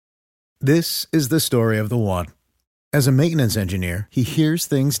This is the story of the one. As a maintenance engineer, he hears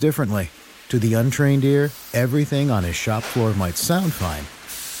things differently. To the untrained ear, everything on his shop floor might sound fine,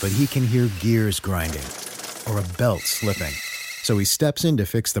 but he can hear gears grinding or a belt slipping. So he steps in to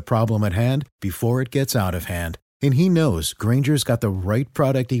fix the problem at hand before it gets out of hand. And he knows Grainger's got the right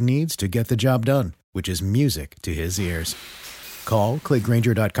product he needs to get the job done, which is music to his ears. Call, click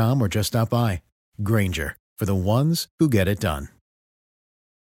Grainger.com, or just stop by. Grainger, for the ones who get it done.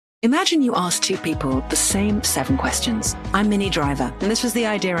 Imagine you ask two people the same 7 questions. I'm Minnie Driver, and this was the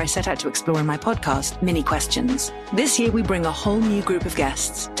idea I set out to explore in my podcast, Minnie Questions. This year, we bring a whole new group of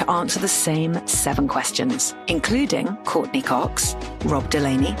guests to answer the same 7 questions, including Courtney Cox, Rob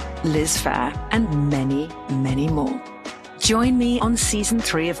Delaney, Liz Phair, and many, many more. Join me on Season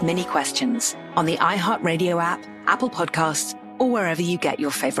 3 of Minnie Questions on the iHeartRadio app, Apple Podcasts, or wherever you get your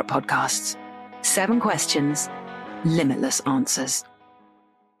favorite podcasts. 7 questions, limitless answers.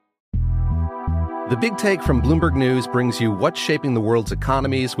 The Big Take from Bloomberg News brings you what's shaping the world's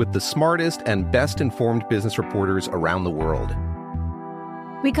economies with the smartest and best-informed business reporters around the world.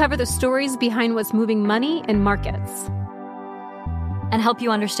 We cover the stories behind what's moving money and markets, and help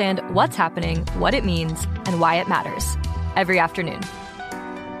you understand what's happening, what it means, and why it matters every afternoon.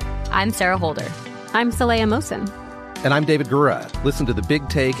 I'm Sarah Holder. I'm Saleha Mohsin. And I'm David Gura. Listen to The Big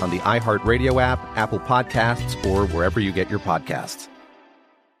Take on the iHeartRadio app, Apple Podcasts, or wherever you get your podcasts.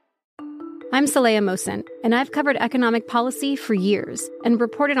 I'm Saleha Mohsin, and I've covered economic policy for years and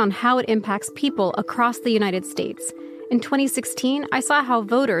reported on how it impacts people across the United States. In 2016, I saw how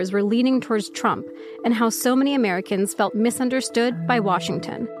voters were leaning towards Trump and how so many Americans felt misunderstood by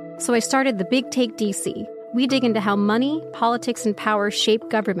Washington. So I started The Big Take DC. We dig into how money, politics, and power shape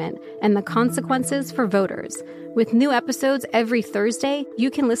government and the consequences for voters. With new episodes every Thursday, you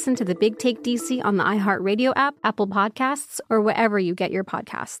can listen to The Big Take DC on the iHeartRadio app, Apple Podcasts, or wherever you get your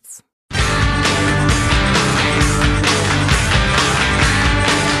podcasts.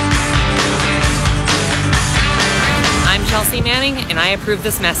 I'm Chelsea Manning, and I approve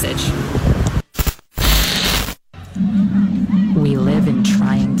this message. We live in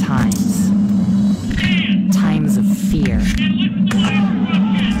trying times. Times of fear.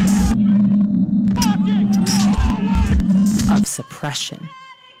 Of suppression.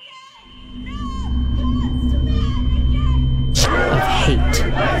 Of hate.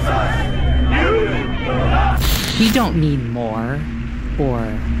 We don't need more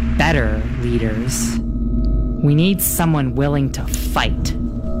or better leaders. We need someone willing to fight.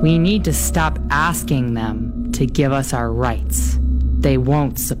 We need to stop asking them to give us our rights. They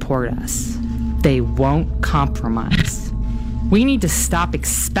won't support us. They won't compromise. We need to stop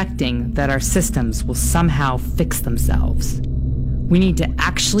expecting that our systems will somehow fix themselves. We need to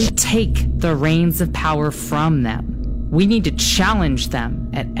actually take the reins of power from them. We need to challenge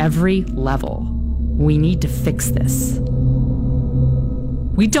them at every level. We need to fix this.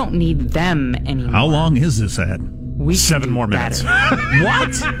 We don't need them anymore. How long is this ad? 7 more minutes.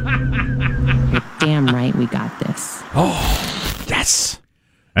 What? You're damn right we got this. Oh, yes.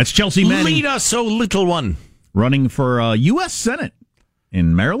 That's Chelsea Manning. Lead us, O little one. Running for U.S. Senate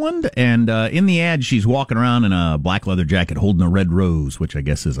in Maryland. And in the ad, she's walking around in a black leather jacket holding a red rose, which I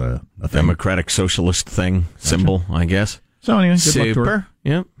guess is a thing. Democratic socialist thing, symbol, I guess. So anyway, good luck to her. Super.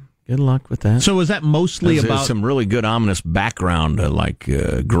 Yep. Good luck with that. So is that mostly There's about... some really good ominous background, like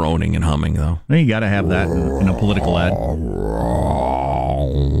groaning and humming, though. Well, you got to have that in a political ad.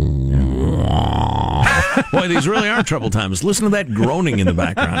 Boy, these really are troubled times. Listen to that groaning in the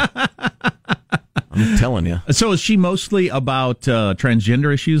background. I'm telling you. So is she mostly about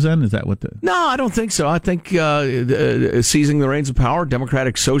transgender issues then? Is that what the... No, I don't think so. I think seizing the reins of power,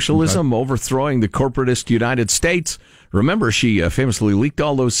 democratic socialism, overthrowing the corporatist United States. Remember, she famously leaked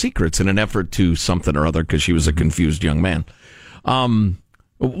all those secrets in an effort to something or other because she was a confused young man.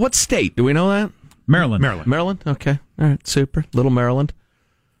 What state? Do we know that? Maryland. Maryland? Okay. All right. Super. Little Maryland.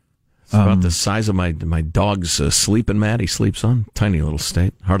 It's about the size of my dog's sleeping mat he sleeps on. Tiny little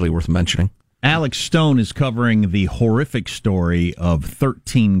state. Hardly worth mentioning. Alex Stone is covering the horrific story of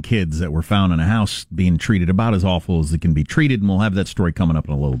 13 kids that were found in a house being treated about as awful as they can be treated, and we'll have that story coming up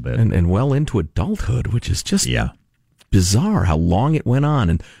in a little bit. And well into adulthood, which is just bizarre how long it went on.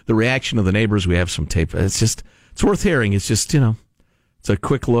 And the reaction of the neighbors, we have some tape. It's worth hearing. It's just, it's a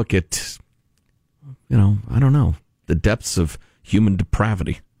quick look at, I don't know, the depths of human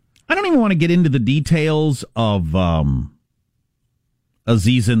depravity. I don't even want to get into the details of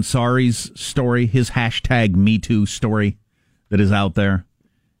Aziz Ansari's story, his hashtag #MeToo story that is out there.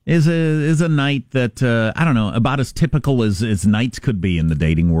 Is a night that, I don't know, about as typical as nights could be in the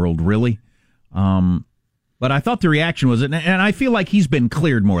dating world, really. But I thought the reaction was, and I feel like he's been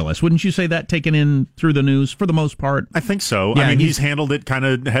cleared more or less. Wouldn't you say that, taken in through the news for the most part? I think so. Yeah, I mean, he's handled it kind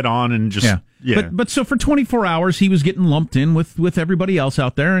of head on and just, yeah. But so for 24 hours, he was getting lumped in with everybody else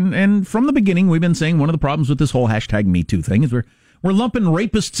out there. And from the beginning, we've been saying one of the problems with this whole hashtag Me Too thing is we're lumping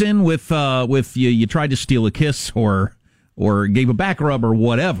rapists in with you tried to steal a kiss or gave a back rub or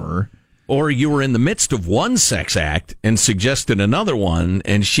whatever. Or you were in the midst of one sex act and suggested another one,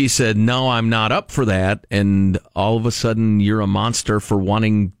 and she said, no, I'm not up for that, and all of a sudden you're a monster for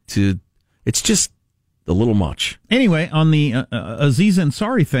wanting to... It's just a little much. Anyway, on the Aziz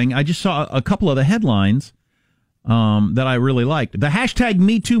Ansari thing, I just saw a couple of the headlines that I really liked. The hashtag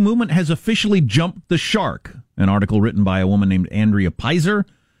Me Too movement has officially jumped the shark. An article written by a woman named Andrea Pizer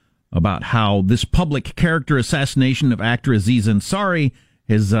about how this public character assassination of actor Aziz Ansari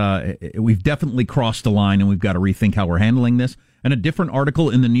we've definitely crossed the line, and we've got to rethink how we're handling this. And a different article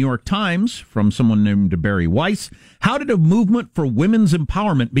in the New York Times from someone named Barry Weiss. How did a movement for women's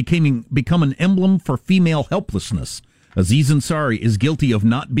empowerment become an emblem for female helplessness? Aziz Ansari is guilty of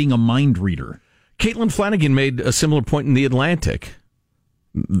not being a mind reader. Caitlin Flanagan made a similar point in The Atlantic,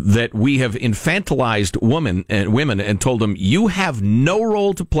 that we have infantilized women and told them, you have no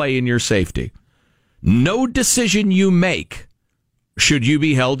role to play in your safety. No decision you make should you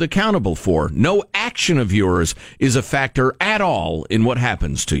be held accountable for. No action of yours is a factor at all in what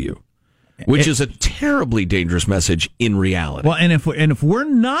happens to you, which is a terribly dangerous message in reality. Well, and if we're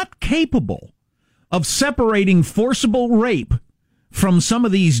not capable of separating forcible rape from some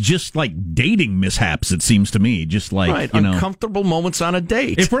of these just like dating mishaps, it seems to me, just like uncomfortable moments on a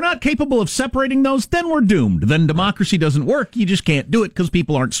date. If we're not capable of separating those, then we're doomed. Then democracy doesn't work. You just can't do it because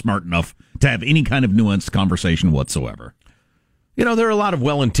people aren't smart enough to have any kind of nuanced conversation whatsoever. You know, there are a lot of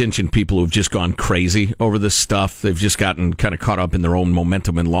well-intentioned people who have just gone crazy over this stuff. They've just gotten kind of caught up in their own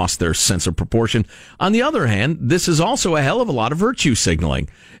momentum and lost their sense of proportion. On the other hand, this is also a hell of a lot of virtue signaling.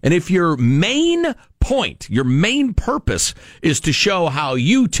 And if your main point, your main purpose is to show how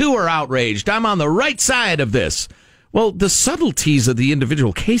you too are outraged, I'm on the right side of this, well, the subtleties of the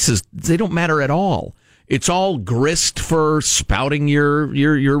individual cases, they don't matter at all. It's all grist for spouting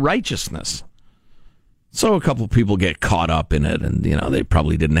your righteousness. So a couple of people get caught up in it, and, they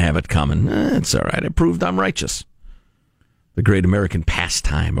probably didn't have it coming. It's all right. I proved I'm righteous. The great American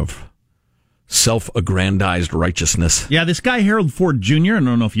pastime of self-aggrandized righteousness. Yeah, this guy, Harold Ford Jr., I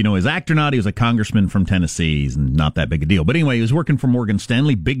don't know if you know his act or not. He was a congressman from Tennessee. He's not that big a deal. But anyway, he was working for Morgan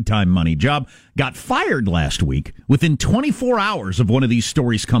Stanley, big-time money job. Got fired last week within 24 hours of one of these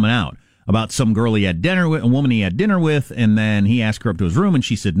stories coming out about some girl he had dinner with, a woman he had dinner with, and then he asked her up to his room, and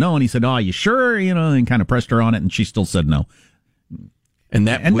she said no, and he said, "Oh, you sure?" And kind of pressed her on it, and she still said no. And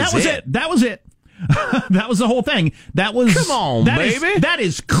that was it. That was it. That was the whole thing. That was come on, baby. That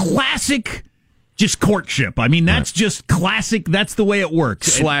is classic, just courtship. I mean, that's just classic. That's the way it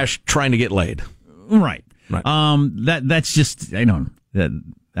works. / trying to get laid. Right. That's just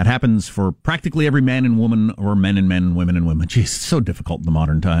that happens for practically every man and woman, or men and men, women and women. Jeez, it's so difficult in the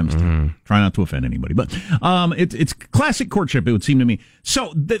modern times to try not to offend anybody. But it's classic courtship, it would seem to me.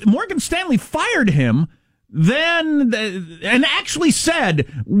 So Morgan Stanley fired him then and actually said,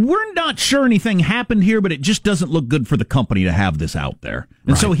 we're not sure anything happened here, but it just doesn't look good for the company to have this out there.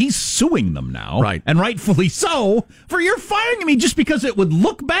 And so he's suing them now, and rightfully so, for you're firing me just because it would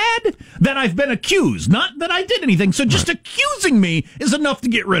look bad that I've been accused, not that I did anything. So just accusing me is enough to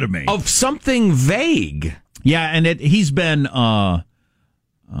get rid of me. Of something vague. Yeah, and he's been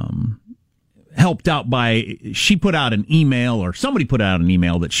helped out by, she put out an email, or somebody put out an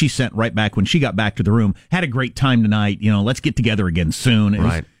email that she sent right back when she got back to the room. Had a great time tonight. Let's get together again soon.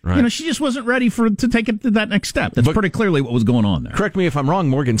 Right. She just wasn't ready to take it to that next step. That's pretty clearly what was going on there. Correct me if I'm wrong.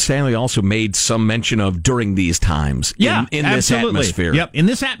 Morgan Stanley also made some mention of during these times. In this atmosphere. Yep. In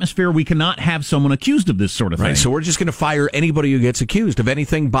this atmosphere, we cannot have someone accused of this sort of thing. Right. So we're just going to fire anybody who gets accused of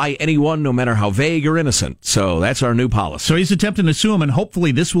anything by anyone, no matter how vague or innocent. So that's our new policy. So he's attempting to sue him, and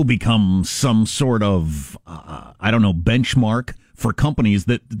hopefully this will become some sort of, benchmark for companies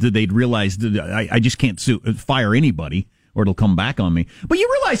that they'd realize that I just can't fire anybody, or it'll come back on me. But you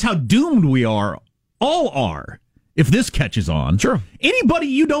realize how doomed we all are, if this catches on. Sure. Anybody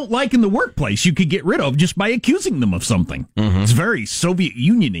you don't like in the workplace, you could get rid of just by accusing them of something. It's very Soviet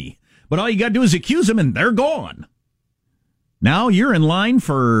Union-y. But all you got to do is accuse them, and they're gone. Now you're in line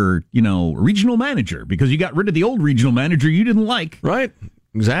for, regional manager, because you got rid of the old regional manager you didn't like. Right.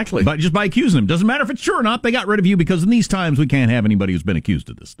 Exactly. But just by accusing them. Doesn't matter if it's true or not, they got rid of you, because in these times we can't have anybody who's been accused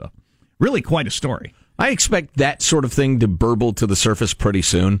of this stuff. Really quite a story. I expect that sort of thing to burble to the surface pretty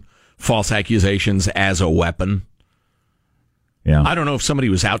soon. False accusations as a weapon. Yeah. I don't know if somebody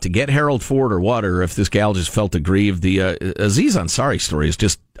was out to get Harold Ford or what, or if this gal just felt aggrieved. The Aziz Ansari story is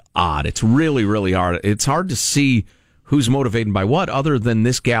just odd. It's really, really hard. It's hard to see who's motivated by what, other than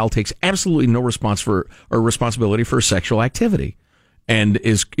this gal takes absolutely no responsibility for sexual activity, and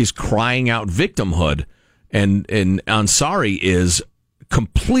is crying out victimhood, and Ansari is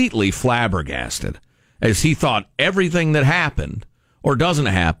completely flabbergasted, as he thought everything that happened or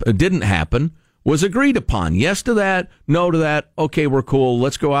didn't happen was agreed upon. Yes to that, no to that. Okay, we're cool.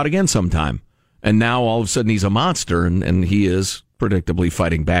 Let's go out again sometime. And now all of a sudden he's a monster, and he is predictably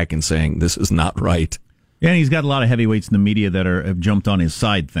fighting back and saying this is not right. Yeah, and he's got a lot of heavyweights in the media that have jumped on his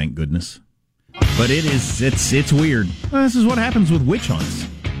side, thank goodness. But it's weird. Well, this is what happens with witch hunts.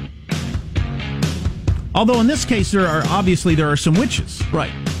 Although in this case there are some witches.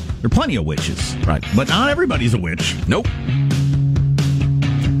 Right. There are plenty of witches. Right. But not everybody's a witch. Nope.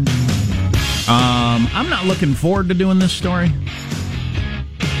 I'm not looking forward to doing this story.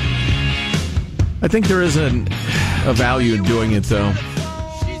 I think there is a value in doing it, though.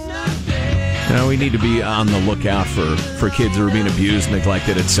 We need to be on the lookout for kids who are being abused,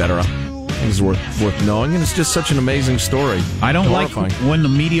 neglected, etc. It's worth knowing, and it's just such an amazing story. I don't like when the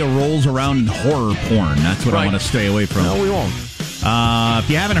media rolls around in horror porn. That's what I want to stay away from. No, we won't. If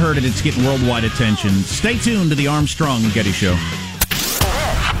you haven't heard it, it's getting worldwide attention. Stay tuned to the Armstrong and Getty Show.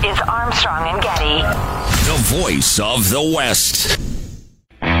 This is Armstrong and Getty, the voice of the West.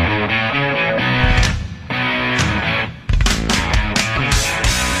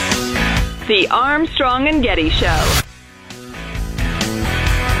 The Armstrong and Getty Show.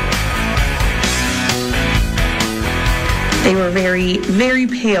 They were very, very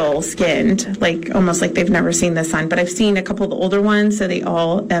pale skinned, almost like they've never seen the sun. But I've seen a couple of the older ones, so they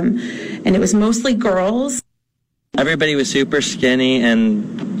all, and it was mostly girls. Everybody was super skinny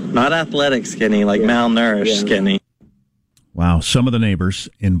and not athletic skinny, malnourished skinny. Wow, some of the neighbors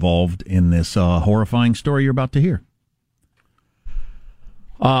involved in this horrifying story you're about to hear.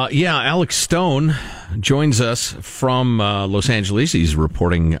 Alex Stone joins us from Los Angeles. He's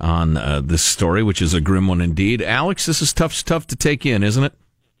reporting on this story, which is a grim one indeed. Alex, this is tough to take in, isn't it?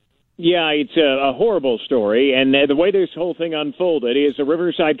 Yeah, it's a horrible story, and the way this whole thing unfolded is the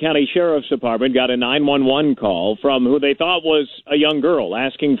Riverside County Sheriff's Department got a 911 call from who they thought was a young girl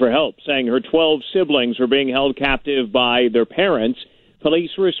asking for help, saying her 12 siblings were being held captive by their parents.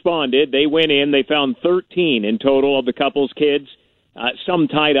 Police responded. They went in. They found 13 in total of the couple's kids. Some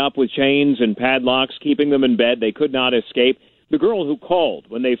tied up with chains and padlocks, keeping them in bed. They could not escape. The girl who called,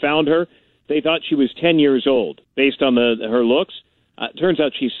 when they found her, they thought she was 10 years old, based on her looks. Turns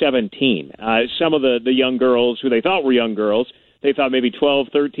out she's 17. Some of the young girls, who they thought were young girls, they thought maybe 12,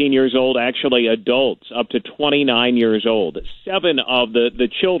 13 years old, actually adults, up to 29 years old. 7 of the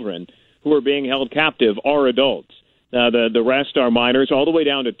children who are being held captive are adults. The rest are minors, all the way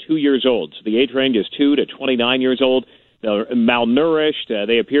down to 2 years old. So the age range is 2 to 29 years old. They're malnourished.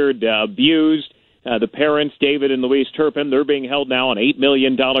 They appeared abused. The parents, David and Louise Turpin, they're being held now on $8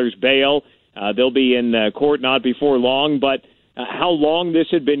 million bail. They'll be in court not before long. But how long this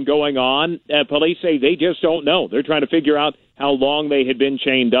had been going on, police say they just don't know. They're trying to figure out how long they had been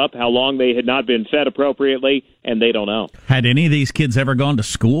chained up, how long they had not been fed appropriately, and they don't know. Had any of these kids ever gone to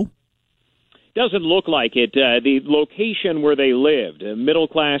school? Doesn't look like it. The location where they lived, a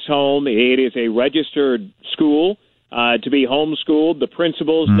middle-class home, it is a registered school. To be homeschooled, the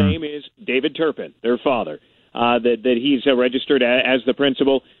principal's name is David Turpin, their father, that he's registered as the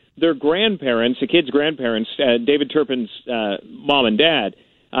principal. Their grandparents, the kids' grandparents, David Turpin's mom and dad,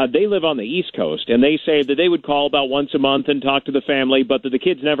 they live on the East Coast, and they say that they would call about once a month and talk to the family, but that the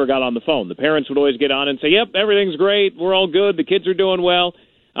kids never got on the phone. The parents would always get on and say, yep, everything's great, we're all good, the kids are doing well,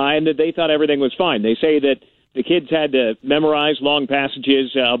 and that they thought everything was fine. They say that the kids had to memorize long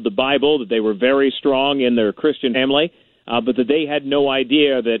passages of the Bible, that they were very strong in their Christian family, but that they had no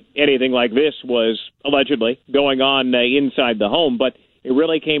idea that anything like this was allegedly going on inside the home. But it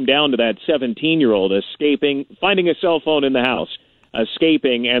really came down to that 17-year-old escaping, finding a cell phone in the house,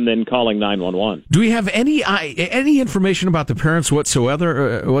 escaping, and then calling 911. Do we have any information about the parents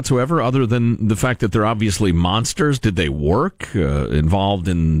whatsoever, other than the fact that they're obviously monsters? Did they work involved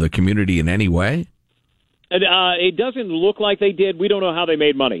in the community in any way? It doesn't look like they did. We don't know how they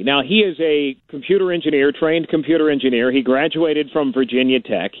made money. Now, he is a computer engineer, trained computer engineer. He graduated from Virginia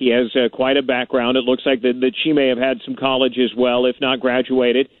Tech. He has quite a background. It looks like that she may have had some college as well, if not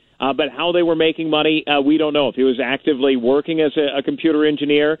graduated. But how they were making money, we don't know. If he was actively working as a computer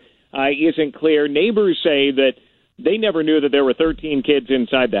engineer, isn't clear. Neighbors say that they never knew that there were 13 kids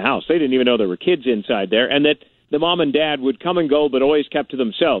inside the house. They didn't even know there were kids inside there, and that the mom and dad would come and go but always kept to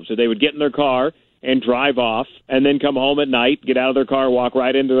themselves. So they would get in their car and drive off and then come home at night, get out of their car, walk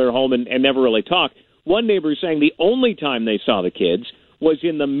right into their home and never really talk. One neighbor is saying the only time they saw the kids was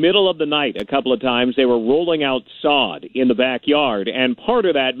in the middle of the night. A couple of times they were rolling out sod in the backyard, and part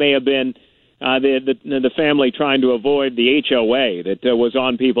of that may have been the family trying to avoid the HOA that was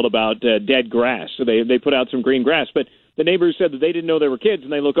on people about dead grass. So they put out some green grass. But the neighbors said that they didn't know they were kids,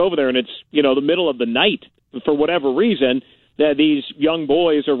 and they look over there, and it's, the middle of the night. For whatever reason, that these young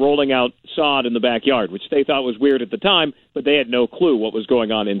boys are rolling out sod in the backyard, which they thought was weird at the time, but they had no clue what was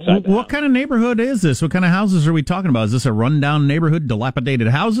going on inside the house. What kind of neighborhood is this? What kind of houses are we talking about? Is this a rundown neighborhood, dilapidated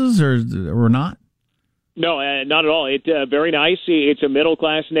houses, or not? No, not at all. It's very nice. It's a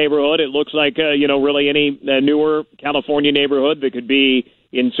middle-class neighborhood. It looks like, really any newer California neighborhood that could be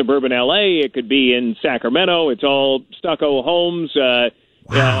in suburban L.A., it could be in Sacramento. It's all stucco homes,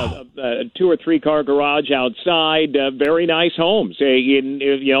 wow. A 2 or 3 car garage outside, very nice homes.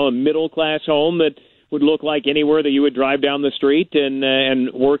 A middle-class home that would look like anywhere that you would drive down the street,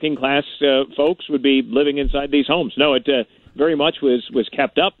 and working-class folks would be living inside these homes. No, it very much was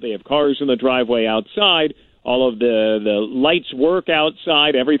kept up. They have cars in the driveway outside. All of the lights work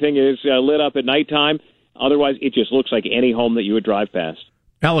outside. Everything is lit up at nighttime. Otherwise, it just looks like any home that you would drive past.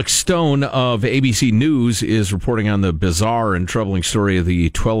 Alex Stone of ABC News is reporting on the bizarre and troubling story of the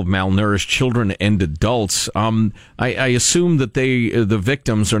 12 malnourished children and adults. I assume that the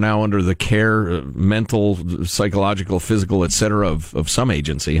victims are now under the care, mental, psychological, physical, etc., of some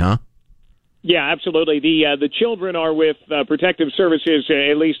agency, huh? Yeah, absolutely. The children are with Protective Services,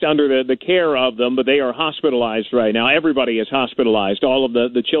 at least under the care of them, but they are hospitalized right now. Everybody is hospitalized, all of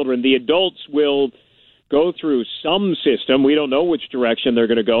the children. The adults will go through some system. We don't know which direction they're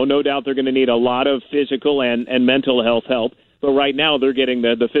going to go. No doubt they're going to need a lot of physical and mental health help. But right now they're getting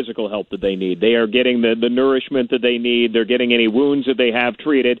the physical help that they need. They are getting the nourishment that they need. They're getting any wounds that they have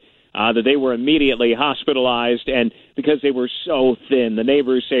treated. That they were immediately hospitalized, and because they were so thin, the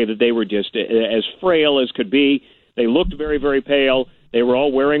neighbors say that they were just as frail as could be. They looked very, very pale. They were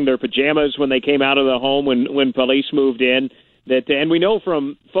all wearing their pajamas when they came out of the home when police moved in. And we know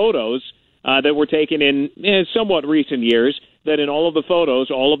from photos that were taken in somewhat recent years that in all of the photos,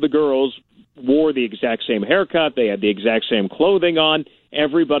 all of the girls wore the exact same haircut. They had the exact same clothing on.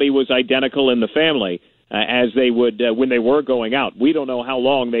 Everybody was identical in the family. As they would when they were going out. We don't know how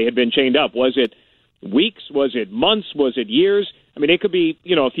long they had been chained up. Was it weeks? Was it months? Was it years? I mean, it could be,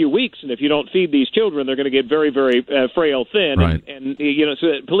 a few weeks, and if you don't feed these children, they're going to get very, very frail, thin. Right. And so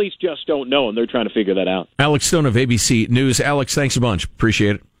the police just don't know, and they're trying to figure that out. Alex Stone of ABC News. Alex, thanks a bunch.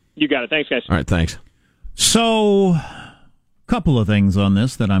 Appreciate it. You got it. Thanks, guys. All right, thanks. So, couple of things on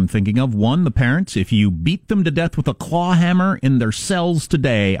this that I'm thinking of. One, the parents, if you beat them to death with a claw hammer in their cells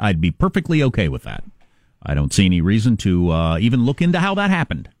today, I'd be perfectly okay with that. I don't see any reason to even look into how that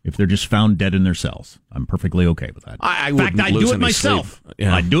happened if they're just found dead in their cells. I'm perfectly okay with that. In fact, I'd do it myself.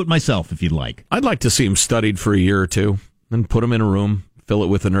 Yeah. I'd do it myself if you'd like. I'd like to see them studied for a year or two, then put them in a room, fill it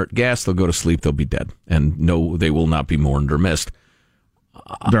with inert gas, they'll go to sleep, they'll be dead. And no, they will not be mourned or missed.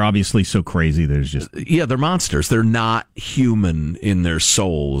 They're obviously so crazy, there's just... Yeah, they're monsters. They're not human in their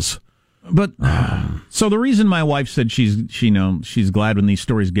souls. But so the reason my wife said she's glad when these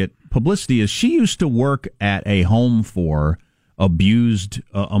stories get publicity is she used to work at a home for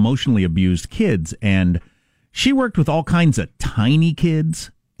emotionally abused kids, and she worked with all kinds of tiny kids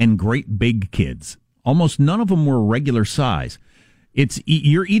and great big kids. Almost none of them were regular size.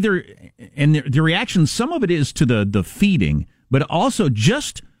 You're either, and the reaction, some of it is to the feeding, but also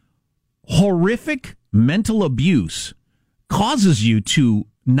just horrific mental abuse causes you to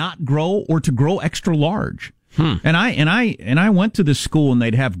not grow or to grow extra large. And I went to this school, and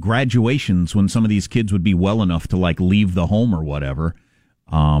they'd have graduations when some of these kids would be well enough to leave the home or whatever.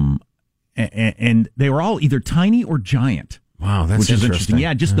 And they were all either tiny or giant. Wow, that's which is interesting.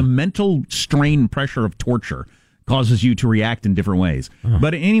 Yeah, just the mental strain pressure of torture causes you to react in different ways.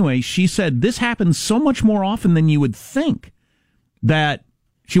 But anyway, she said this happens so much more often than you would think, that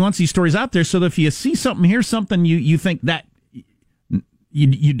she wants these stories out there so that if you see something, hear something, you think that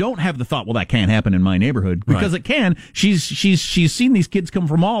you don't have the thought, well, that can't happen in my neighborhood, because it can. She's seen these kids come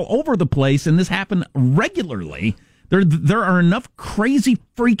from all over the place, and this happen regularly. There are enough crazy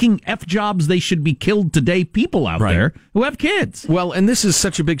freaking F jobs they should be killed today people out there who have kids. Well, and this is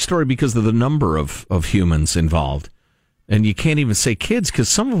such a big story because of the number of humans involved. And you can't even say kids, because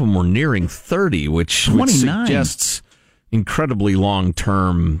some of them were nearing 30, which suggests incredibly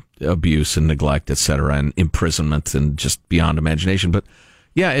long-term abuse and neglect, etc., and imprisonment and just beyond imagination. But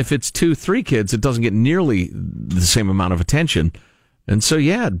yeah, if it's 2-3 kids, it doesn't get nearly the same amount of attention. And so,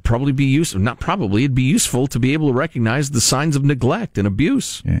 yeah, it'd probably be it'd be useful to be able to recognize the signs of neglect and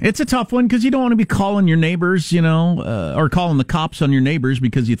abuse. Yeah. It's a tough one because you don't want to be calling your neighbors, or calling the cops on your neighbors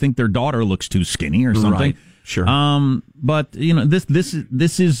because you think their daughter looks too skinny or something. Right. Sure. But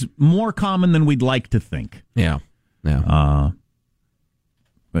this is more common than we'd like to think. Yeah. Yeah.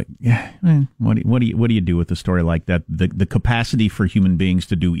 But yeah, what do you do with a story like that? The capacity for human beings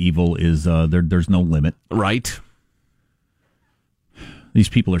to do evil is there's no limit. Right. These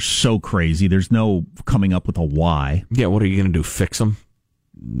people are so crazy. There's no coming up with a why. Yeah, what are you going to do? Fix them?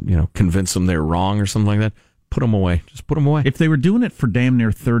 Convince them they're wrong or something like that? Put them away. Just put them away. If they were doing it for damn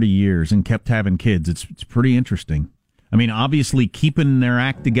near 30 years and kept having kids, it's pretty interesting. I mean, obviously keeping their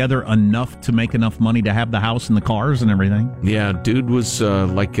act together enough to make enough money to have the house and the cars and everything. Yeah, dude was,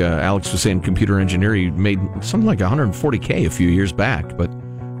 like Alex was saying, computer engineer. He made something like $140K a few years back, but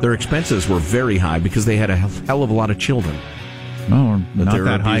their expenses were very high because they had a hell of a lot of children. No, not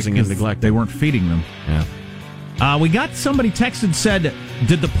that high because they weren't feeding them. Yeah. We got somebody texted said,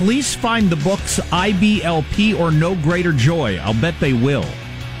 did the police find the books IBLP or No Greater Joy? I'll bet they will.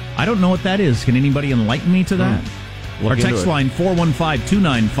 I don't know what that is. Can anybody enlighten me to that? Our text line,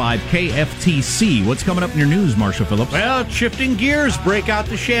 415-295-KFTC. What's coming up in your news, Marshall Phillips? Well, shifting gears, break out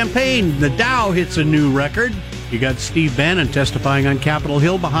the champagne. The Dow hits a new record. You got Steve Bannon testifying on Capitol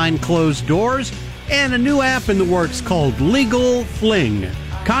Hill behind closed doors. And a new app in the works called Legal Fling.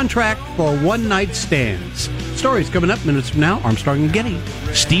 Contract for one-night stands. Stories coming up minutes from now. Armstrong and Getty.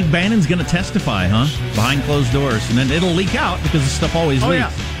 Steve Bannon's going to testify, huh? Behind closed doors. And then it'll leak out because the stuff always leaks.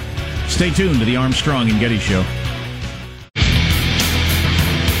 Yeah. Stay tuned to the Armstrong and Getty Show.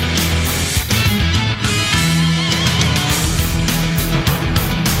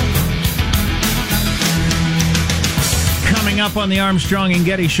 Up on the Armstrong and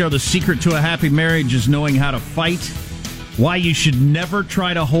Getty Show, the secret to a happy marriage is knowing how to fight. Why you should never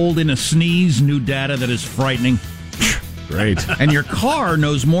try to hold in a sneeze. New data that is frightening. Great. And your car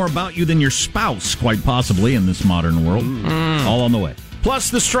knows more about you than your spouse, quite possibly, in this modern world. All on the way. Plus,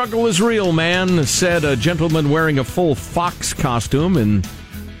 the struggle is real, man, said a gentleman wearing a full fox costume in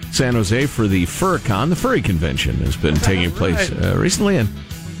San Jose for the FurCon. The furry convention has been taking place recently, and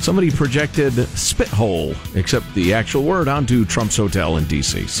somebody projected spit hole, except the actual word, onto Trump's hotel in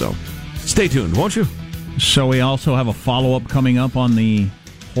D.C. So stay tuned, won't you? So we also have a follow-up coming up on the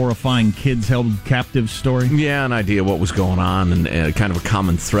horrifying kids held captive story? Yeah, an idea what was going on and kind of a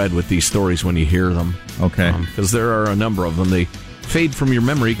common thread with these stories when you hear them. Okay. Because there are a number of them. They fade from your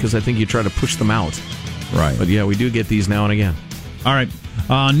memory because I think you try to push them out. Right. But yeah, we do get these now and again. All right.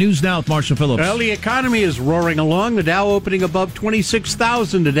 News now with Marshall Phillips. Well, the economy is roaring along. The Dow opening above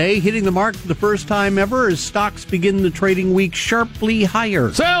 26,000 today, hitting the mark for the first time ever as stocks begin the trading week sharply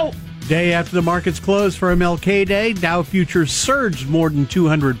higher. Sell! Day after the markets closed for MLK Day, Dow futures surged more than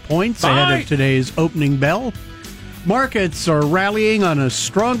 200 points ahead of today's opening bell. Markets are rallying on a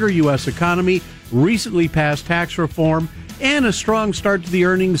stronger U.S. economy, recently passed tax reform, and a strong start to the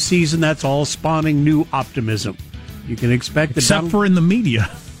earnings season. That's all spawning new optimism. You can expect except for in the media,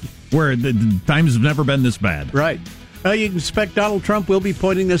 where the times have never been this bad. Right. You can expect Donald Trump will be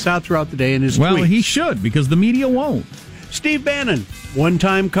pointing this out throughout the day in his tweets. Well, he should, because the media won't. Steve Bannon,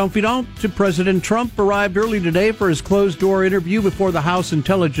 one-time confidant to President Trump, arrived early today for his closed-door interview before the House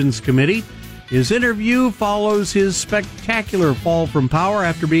Intelligence Committee. His interview follows his spectacular fall from power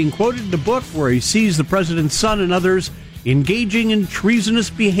after being quoted in a book where he sees the president's son and others engaging in treasonous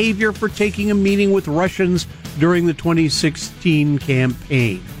behavior for taking a meeting with Russians during the 2016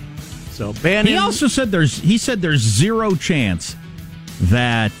 campaign. So Bannon... He also said there's zero chance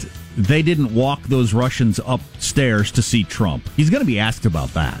that they didn't walk those Russians upstairs to see Trump. He's going to be asked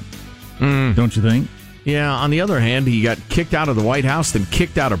about that. Don't you think? Yeah, on the other hand, he got kicked out of the White House, then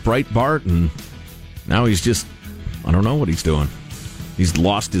kicked out of Breitbart, and now he's just, I don't know what he's doing. He's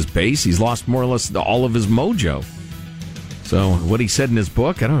lost his base. He's lost more or less all of his mojo. So what he said in his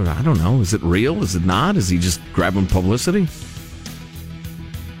book, I don't know. Is it real? Is it not? Is he just grabbing publicity?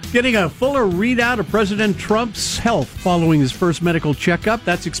 Getting a fuller readout of President Trump's health following his first medical checkup.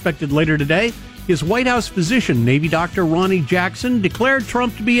 That's expected later today. His White House physician, Navy Dr. Ronnie Jackson, declared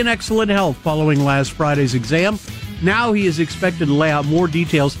Trump to be in excellent health following last Friday's exam. Now he is expected to lay out more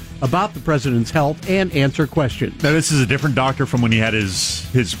details about the president's health and answer questions. Now, this is a different doctor from when he had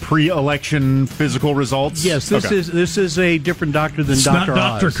his pre-election physical results? Yes, this is a different doctor than Dr.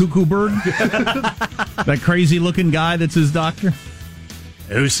 Not Dr. Cuckoo Bird? That crazy-looking guy that's his doctor?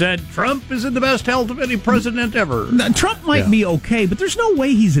 Who said Trump is in the best health of any president ever. Now, Trump might be okay, but there's no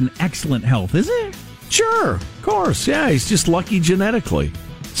way he's in excellent health, is it? Sure, of course. Yeah, he's just lucky genetically.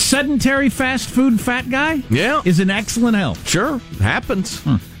 sedentary fast food fat guy is in excellent health. Sure, happens.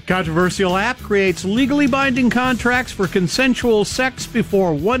 Controversial app creates legally binding contracts for consensual sex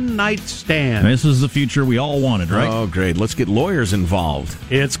before one-night stand. This is the future we all wanted, right? Oh, great. Let's get lawyers involved.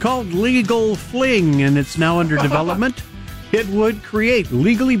 It's called Legal Fling, and it's now under development. It would create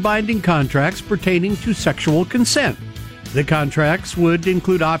legally binding contracts pertaining to sexual consent. The contracts would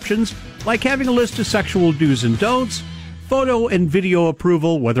include options like having a list of sexual do's and don'ts, photo and video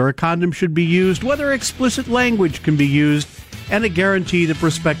approval, whether a condom should be used, whether explicit language can be used, and a guarantee that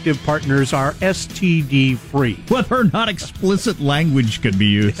prospective partners are STD-free. Whether or not explicit language could be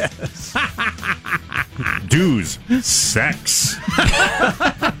used. Yes. Dues. Sex.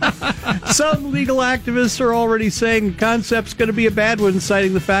 Some legal activists are already saying the concept's going to be a bad one,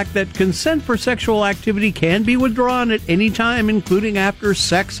 citing the fact that consent for sexual activity can be withdrawn at any time, including after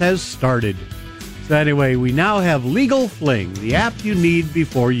sex has started. So anyway, we now have Legal Fling, the app you need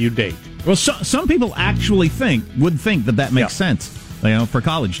before you date. Well, some people actually would think that makes sense, for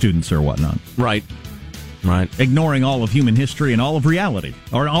college students or whatnot. Right. Ignoring all of human history and all of reality,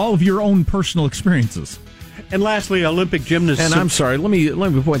 or all of your own personal experiences. And lastly, Olympic gymnasts. And I'm sorry, let me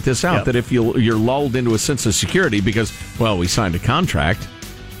point this out, that if you're lulled into a sense of security because, well, we signed a contract,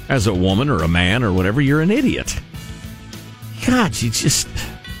 as a woman or a man or whatever, you're an idiot. God, you just...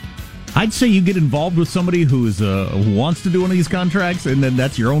 I'd say you get involved with somebody who wants to do one of these contracts, and then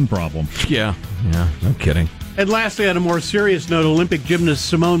that's your own problem. Yeah, no kidding. And lastly, on a more serious note, Olympic gymnast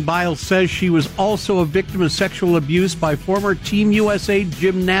Simone Biles says she was also a victim of sexual abuse by former Team USA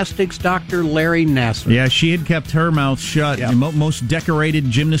gymnastics Dr. Larry Nassar. Yeah, she had kept her mouth shut. Yep. Most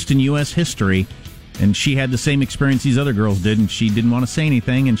decorated gymnast in U.S. history, and she had the same experience these other girls did, and she didn't want to say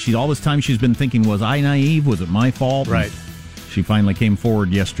anything, and all this time she's been thinking, was I naive? Was it my fault? Right. She finally came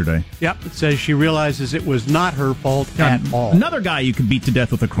forward yesterday. Yep, it says she realizes it was not her fault at all. Another guy you could beat to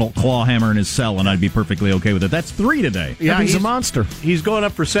death with a claw hammer in his cell, and I'd be perfectly okay with it. That's 3 today. Yeah, he's a monster. He's going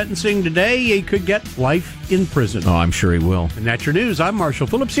up for sentencing today. He could get life in prison. Oh, I'm sure he will. And that's your news. I'm Marshall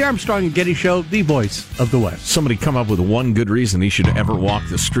Phillips, the Armstrong and Getty Show, the voice of the West. Somebody come up with one good reason he should ever walk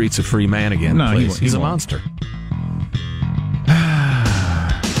the streets a free man again. No, please. He's a won't. monster.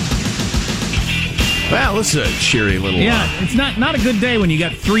 Well, this is a cheery little... Yeah, it's not a good day when you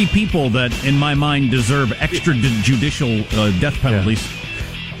got 3 people that, in my mind, deserve extrajudicial death penalties.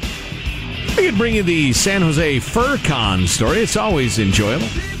 I could bring you the San Jose FurCon story. It's always enjoyable.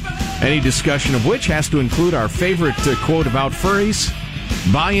 Any discussion of which has to include our favorite quote about furries.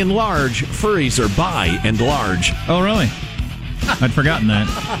 By and large, furries are by and large. Oh, really? I'd forgotten that.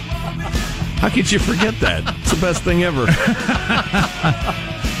 How could you forget that? It's the best thing ever.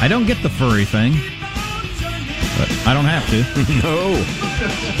 I don't get the furry thing. But I don't have to. No.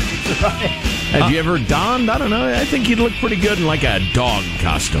 Have you ever donned? I don't know. I think you'd look pretty good in like a dog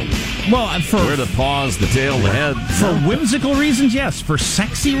costume. Well, where the paws, the tail, the head. For whimsical reasons, yes. For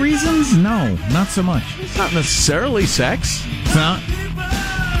sexy reasons, no, not so much. It's not necessarily sex. It's not.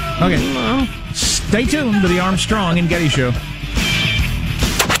 Okay. No. Stay tuned to the Armstrong and Getty Show.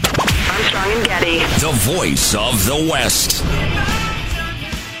 Armstrong and Getty. The voice of the West.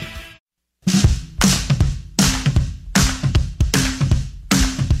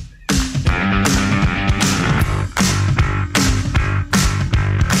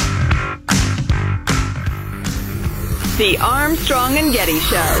 The Armstrong and Getty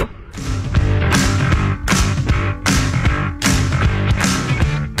Show.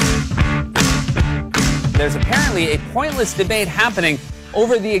 There's apparently a pointless debate happening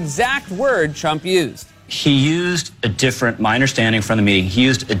over the exact word Trump used. He used a different, my understanding from the meeting, he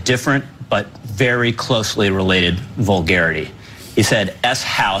used a different but very closely related vulgarity. He said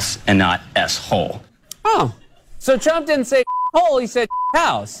S-house and not S-hole. Oh, so Trump didn't say hole, he said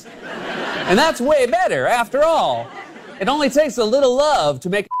house. And that's way better, after all. It only takes a little love to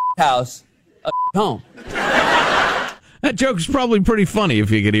make a house a home. That joke's probably pretty funny if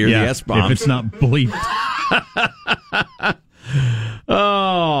you could hear the S-bomb. If it's not bleeped.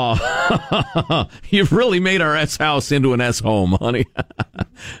 Oh, you've really made our S-house into an S-home, honey.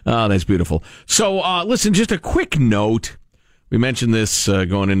 Oh, that's beautiful. So, listen, just a quick note. We mentioned this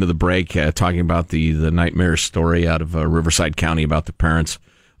going into the break, talking about the nightmare story out of Riverside County about the parents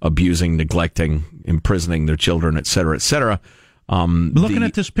abusing, neglecting, imprisoning their children, et cetera, et cetera. Looking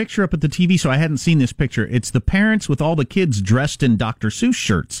at this picture up at the TV, so I hadn't seen this picture. It's the parents with all the kids dressed in Dr. Seuss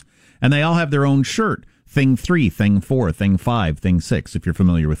shirts, and they all have their own shirt. Thing 3, Thing 4, Thing 5, Thing 6, if you're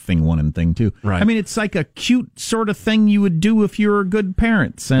familiar with Thing 1 and Thing 2. Right. I mean, it's like a cute sort of thing you would do if you were good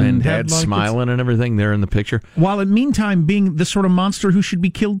parents. And Dad's smiling and everything there in the picture. While in the meantime being the sort of monster who should be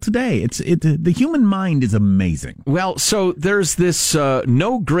killed today. The human mind is amazing. Well, so there's this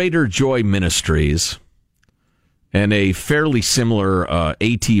No Greater Joy Ministries and a fairly similar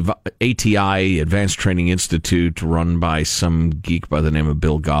ATI, Advanced Training Institute, run by some geek by the name of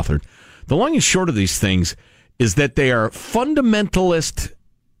Bill Gothard. The long and short of these things is that they are fundamentalist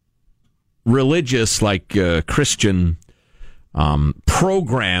religious, like Christian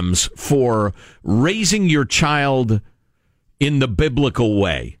programs for raising your child in the biblical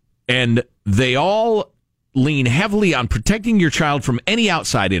way. And they all lean heavily on protecting your child from any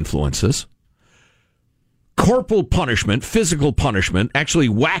outside influences, corporal punishment, physical punishment, actually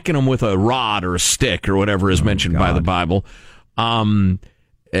whacking them with a rod or a stick or whatever is mentioned by the Bible. And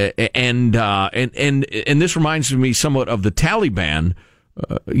this reminds me somewhat of the Taliban.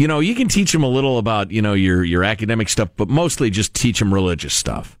 You can teach them a little about, your academic stuff, but mostly just teach them religious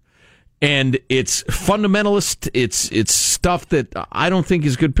stuff. And it's fundamentalist. It's stuff that I don't think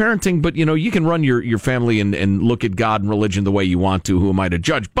is good parenting, but, you can run your family and look at God and religion the way you want to. Who am I to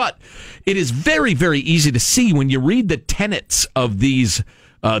judge? But it is very, very easy to see when you read the tenets of these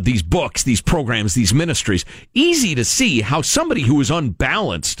books, these programs, these ministries, easy to see how somebody who is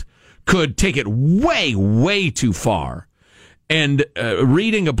unbalanced could take it way, way too far. And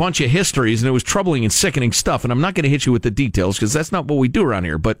reading a bunch of histories, and it was troubling and sickening stuff, and I'm not going to hit you with the details because that's not what we do around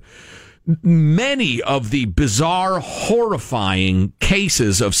here, but many of the bizarre, horrifying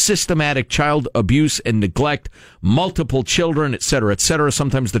cases of systematic child abuse and neglect, multiple children, et cetera,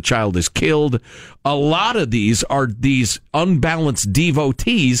 sometimes the child is killed. A lot of these are these unbalanced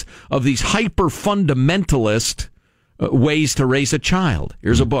devotees of these hyper-fundamentalist ways to raise a child.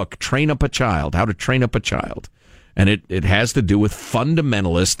 Here's a book, Train Up a Child, How to Train Up a Child. And it has to do with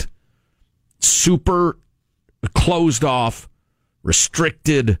fundamentalist, super closed-off,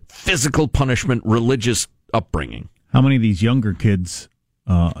 restricted, physical punishment, religious upbringing. How many of these younger kids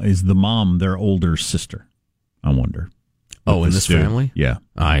is the mom their older sister? I wonder. Oh, in this family? Yeah.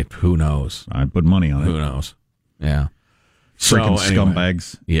 Who knows? I'd put money on it. Who knows? Yeah. Freaking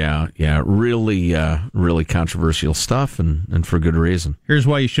scumbags. Yeah. Really, really controversial stuff, and for good reason. Here's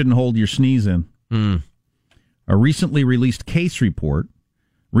why you shouldn't hold your sneeze in. A recently released case report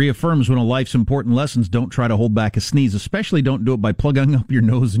reaffirms one of life's important lessons: don't try to hold back a sneeze, especially don't do it by plugging up your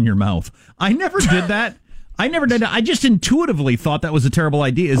nose and your mouth. I never did that. I just intuitively thought that was a terrible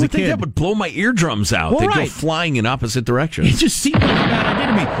idea as a kid. I think that would blow my eardrums out. They'd go flying in opposite directions. It just seemed like a bad idea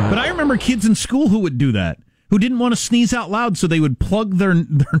to me. But I remember kids in school who would do that, who didn't want to sneeze out loud, so they would plug their nose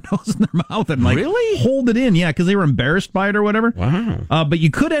in their mouth and hold it in. Yeah, because they were embarrassed by it or whatever. Wow. But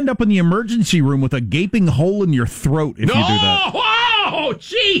you could end up in the emergency room with a gaping hole in your throat if you do that. Oh,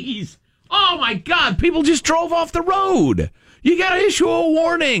 jeez. Oh, my God. People just drove off the road. You got to issue a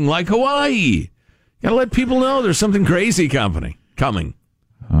warning like Hawaii. Got to let people know there's something crazy coming.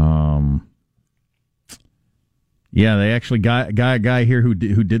 Yeah, they actually got a guy here who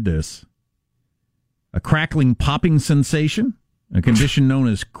did this. A crackling popping sensation, a condition known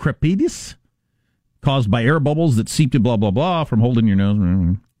as crepitus, caused by air bubbles that seeped blah, blah, blah, from holding your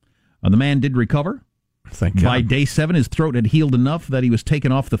nose. The man did recover. Thank God. By day 7, his throat had healed enough that he was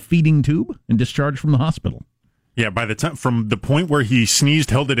taken off the feeding tube and discharged from the hospital. Yeah, by the time, from the point where he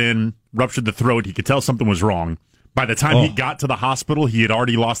sneezed, held it in, ruptured the throat, he could tell something was wrong. By the time he got to the hospital, he had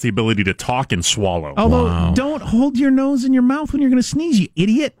already lost the ability to talk and swallow. Although, don't hold your nose in your mouth when you're going to sneeze, you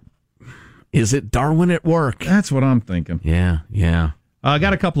idiot. Is it Darwin at work? That's what I'm thinking. Yeah. I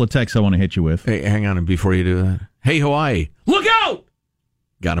got a couple of texts I want to hit you with. Hey, hang on before you do that. Hey, Hawaii, look out!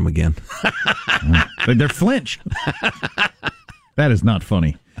 Got him again. They're flinch. That is not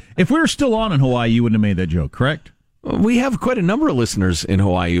funny. If we were still on in Hawaii, you wouldn't have made that joke, correct? We have quite a number of listeners in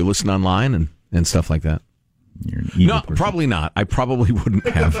Hawaii who listen online and stuff like that. No, probably not. I probably wouldn't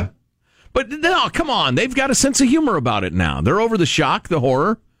have. But no, come on. They've got a sense of humor about it now. They're over the shock, the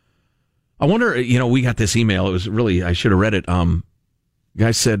horror. I wonder, we got this email. It was really, I should have read it.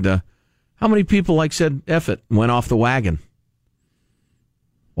 Guy said, how many people said F it, went off the wagon?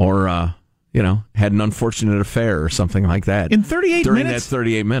 Or, had an unfortunate affair or something like that. In 38 during minutes? That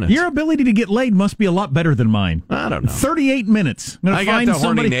 38 minutes. Your ability to get laid must be a lot better than mine. I don't know. 38 minutes. I got the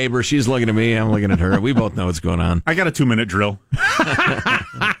horny neighbor. She's looking at me. I'm looking at her. We both know what's going on. I got a 2-minute drill.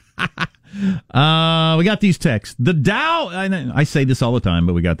 We got these texts. The Dow, I say this all the time,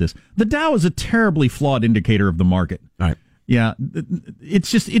 but we got this. The Dow is a terribly flawed indicator of the market. All right. Yeah,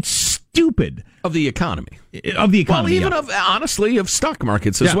 it's stupid of the economy. Of the economy. Well, even of, honestly, of stock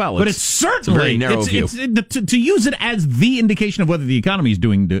markets as well. But it's certainly a very narrow view. To use it as the indication of whether the economy is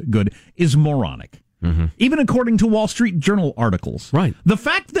doing good is moronic. Mm-hmm. Even according to Wall Street Journal articles. Right. The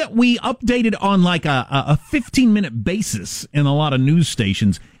fact that we updated on like a 15-minute basis in a lot of news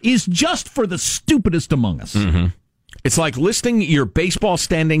stations is just for the stupidest among us. Mm-hmm. It's like listing your baseball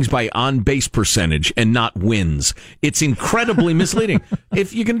standings by on-base percentage and not wins. It's incredibly misleading.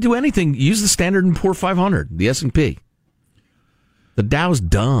 If you're going to do anything, use the Standard & Poor's 500, the S&P. The Dow's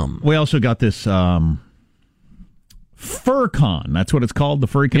dumb. We also got this FurCon. That's what it's called, the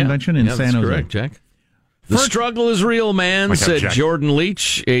Furry Convention in San Jose. That's correct, Jack. The struggle is real, man, said Jordan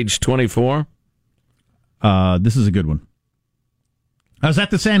Leach, age 24. This is a good one. I was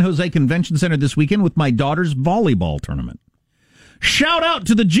at the San Jose Convention Center this weekend with my daughter's volleyball tournament. Shout out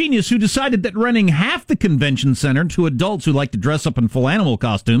to the genius who decided that renting half the convention center to adults who like to dress up in full animal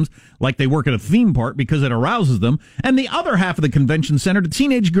costumes like they work at a theme park because it arouses them, and the other half of the convention center to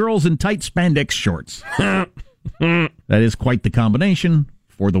teenage girls in tight spandex shorts. That is quite the combination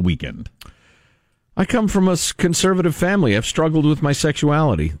for the weekend. I come from a conservative family. I've struggled with my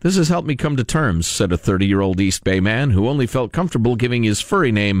sexuality. This has helped me come to terms, said a 30-year-old East Bay man who only felt comfortable giving his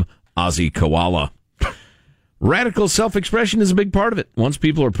furry name Ozzy Koala. Radical self-expression is a big part of it. Once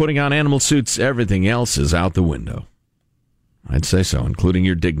people are putting on animal suits, everything else is out the window. I'd say so, including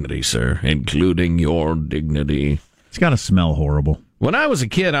your dignity, sir. Including your dignity. It's got to smell horrible. When I was a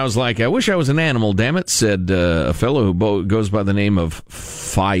kid, I was like, I wish I was an animal, damn it, said a fellow who goes by the name of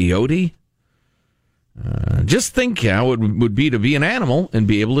Coyote. Just think how it would be to be an animal and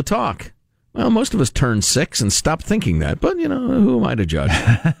be able to talk. Well, most of us turn 6 and stop thinking that, but, who am I to judge?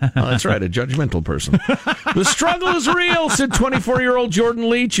 Well, that's right, a judgmental person. The struggle is real, said 24-year-old Jordan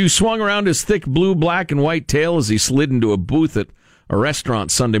Leach, who swung around his thick blue, black, and white tail as he slid into a booth at a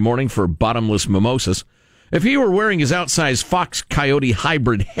restaurant Sunday morning for bottomless mimosas. If he were wearing his outsized fox-coyote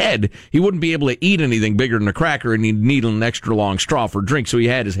hybrid head, he wouldn't be able to eat anything bigger than a cracker, and he'd need an extra long straw for a drink, so he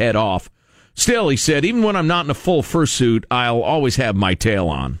had his head off. Still, he said, even when I'm not in a full fursuit, I'll always have my tail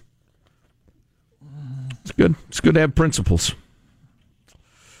on. It's good. It's good to have principles.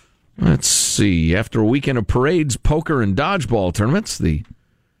 Let's see. After a weekend of parades, poker, and dodgeball tournaments, the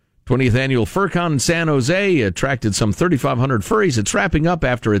 20th annual FurCon in San Jose attracted some 3,500 furries. It's wrapping up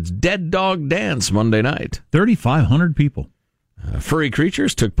after its Dead Dog Dance Monday night. 3,500 people. Furry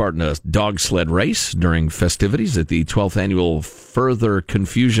creatures took part in a dog sled race during festivities at the 12th annual Further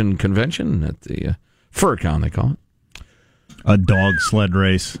Confusion Convention at the FurCon, they call it. A dog sled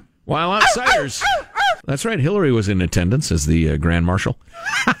race. While outsiders... That's right, Hillary was in attendance as the Grand Marshal.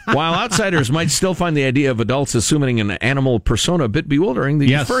 While outsiders might still find the idea of adults assuming an animal persona a bit bewildering, the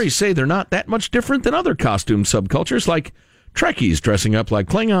furries say they're not that much different than other costume subcultures like Trekkies dressing up like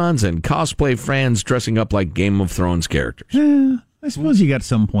Klingons and cosplay fans dressing up like Game of Thrones characters. Yeah, I suppose you got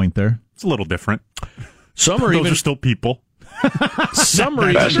some point there. It's a little different. Some are Those are still people. Some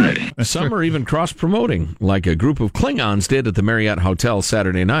are even cross-promoting, like a group of Klingons did at the Marriott Hotel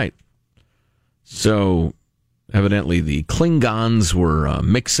Saturday night. So, evidently, the Klingons were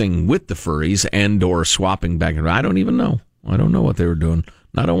mixing with the furries and or swapping back and forth. I don't even know. I don't know what they were doing.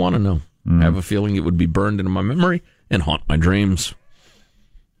 I don't want to know. I have a feeling it would be burned into my memory and haunt my dreams.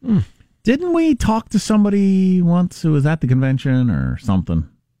 Didn't we talk to somebody once who was at the convention or something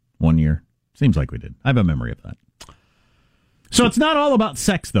one year? Seems like we did. I have a memory of that. So it's not all about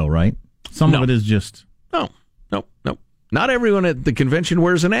sex, though, right? Some of it is just... No. Not everyone at the convention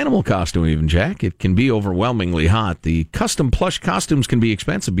wears an animal costume, even, Jack. It can be overwhelmingly hot. The custom plush costumes can be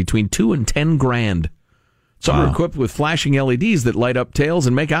expensive, between $2,000 and $10,000. Some are equipped with flashing LEDs that light up tails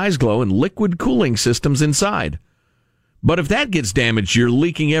and make eyes glow, and liquid cooling systems inside. But if that gets damaged, you're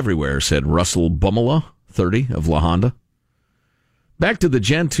leaking everywhere, said Russell Bumala, 30, of La Honda. Back to the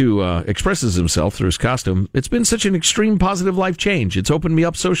gent who expresses himself through his costume. It's been such an extreme positive life change. It's opened me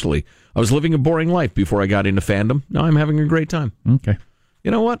up socially. I was living a boring life before I got into fandom. Now I'm having a great time. Okay. You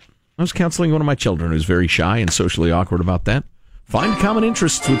know what? I was counseling one of my children who's very shy and socially awkward about that. Find common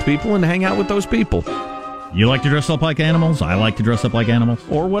interests with people and hang out with those people. You like to dress up like animals? I like to dress up like animals.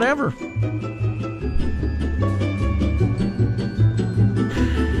 Or whatever.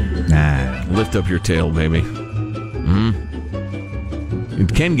 Lift up your tail, baby.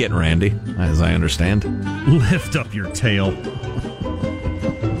 It can get randy, as I understand. Lift up your tail.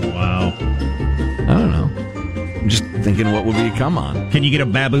 Wow. I don't know. I'm just thinking what would be a come on. Can you get a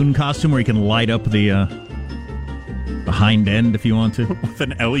baboon costume where you can light up the hind end if you want to? With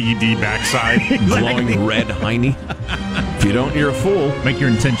an LED backside. Glowing red hiney. If you don't, you're a fool. Make your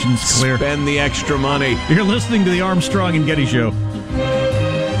intentions clear. Spend the extra money. You're listening to the Armstrong and Getty Show.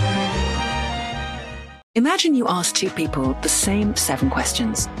 Imagine you ask two people the same 7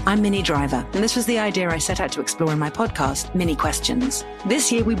 questions. I'm Minnie Driver, and this was the idea I set out to explore in my podcast, Mini Questions.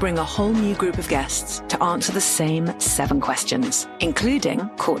 This year, we bring a whole new group of guests to answer the same 7 questions, including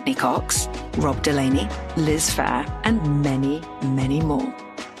Courtney Cox, Rob Delaney, Liz Phair, and many, many more.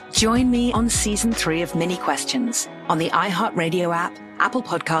 Join me on Season 3 of Mini Questions on the iHeartRadio app, Apple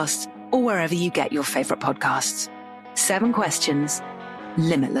Podcasts, or wherever you get your favorite podcasts. 7 questions,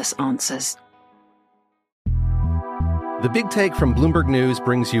 limitless answers. The Big Take from Bloomberg News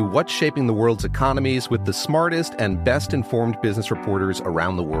brings you what's shaping the world's economies with the smartest and best-informed business reporters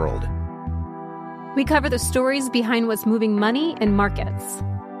around the world. We cover the stories behind what's moving money and markets,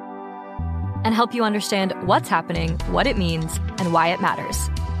 and help you understand what's happening, what it means, and why it matters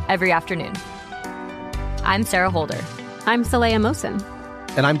every afternoon. I'm Sarah Holder. I'm Saleha Mohsin.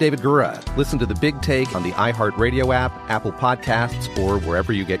 And I'm David Gura. Listen to The Big Take on the iHeartRadio app, Apple Podcasts, or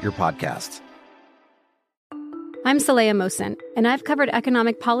wherever you get your podcasts. I'm Saleha Mohsin, and I've covered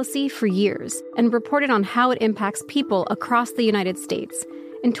economic policy for years and reported on how it impacts people across the United States.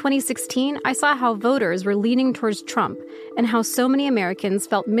 In 2016, I saw how voters were leaning towards Trump and how so many Americans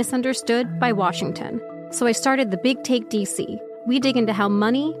felt misunderstood by Washington. So I started The Big Take DC. We dig into how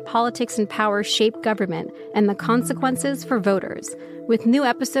money, politics, and power shape government and the consequences for voters. With new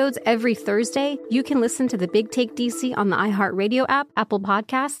episodes every Thursday, you can listen to The Big Take DC on the iHeartRadio app, Apple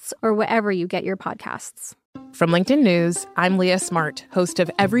Podcasts, or wherever you get your podcasts. From LinkedIn News, I'm Leah Smart, host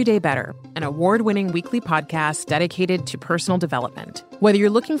of Everyday Better, an award-winning weekly podcast dedicated to personal development. Whether you're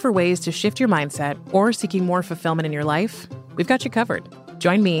looking for ways to shift your mindset or seeking more fulfillment in your life, we've got you covered.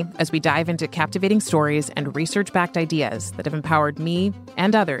 Join me as we dive into captivating stories and research-backed ideas that have empowered me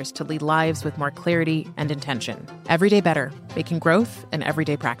and others to lead lives with more clarity and intention. Everyday Better, making growth an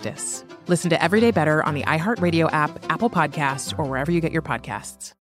everyday practice. Listen to Everyday Better on the iHeartRadio app, Apple Podcasts, or wherever you get your podcasts.